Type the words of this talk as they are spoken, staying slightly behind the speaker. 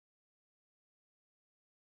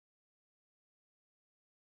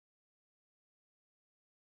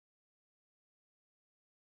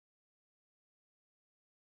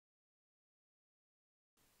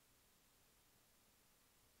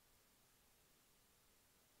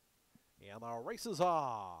And the race is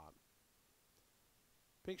on.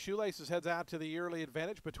 Pink Shoelaces heads out to the early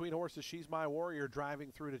advantage between horses. She's My Warrior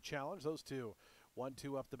driving through to challenge. Those two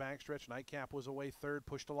 1-2 up the backstretch. Nightcap was away third,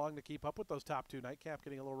 pushed along to keep up with those top two. Nightcap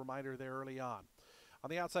getting a little reminder there early on. On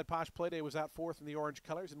the outside, Posh Playday was out fourth in the orange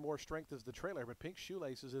colors, and More Strength is the trailer, but Pink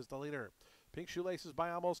Shoelaces is the leader. Pink Shoelaces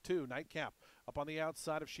by almost two. Nightcap up on the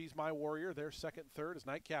outside of She's My Warrior. Their second, third is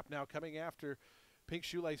Nightcap now coming after Pink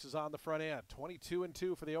Shoelaces on the front end.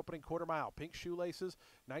 22-2 for the opening quarter mile. Pink Shoelaces,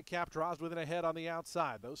 Nightcap draws within a head on the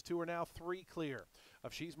outside. Those two are now three clear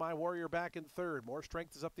of She's My Warrior back in third. More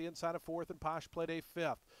Strength is up the inside of fourth, and Posh Playday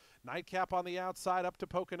fifth. Nightcap on the outside up to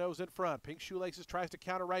Poconos in front. Pink Shoelaces tries to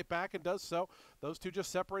counter right back and does so. Those two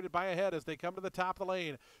just separated by a head as they come to the top of the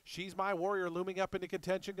lane. She's My Warrior looming up into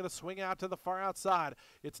contention, going to swing out to the far outside.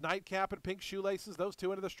 It's Nightcap and Pink Shoelaces, those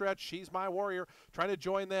two into the stretch. She's My Warrior trying to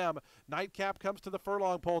join them. Nightcap comes to the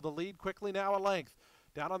furlong pole to lead quickly now a length.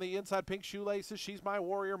 Down on the inside, Pink Shoelaces, She's My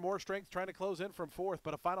Warrior, More Strength trying to close in from fourth,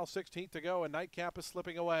 but a final 16th to go, and Nightcap is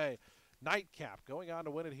slipping away. Nightcap going on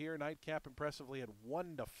to win it here. Nightcap impressively at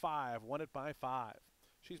 1-5, won it by 5.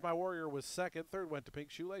 She's My Warrior was second. Third went to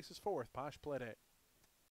Pink Shoelaces. Fourth, Posh Playday.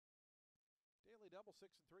 Daily double 6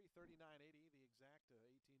 and 3, $39.80. The exact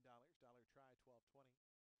 $18. Dollar try, $12.20.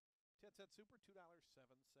 10-cent super, $2.07.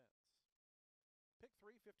 Pick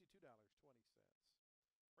 3, $52.20.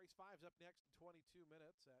 Race 5's up next in 22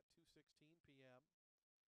 minutes at 2:16 p.m.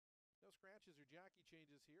 No scratches or jockey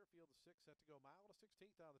changes here. Field of 6 set to go mile and a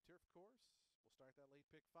 16th on the turf course. We'll start that late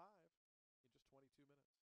pick 5 in just 22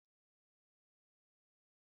 minutes.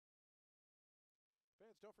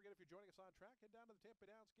 Fans, don't forget, if you're joining us on track, head down to the Tampa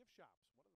Downs gift shops. One of the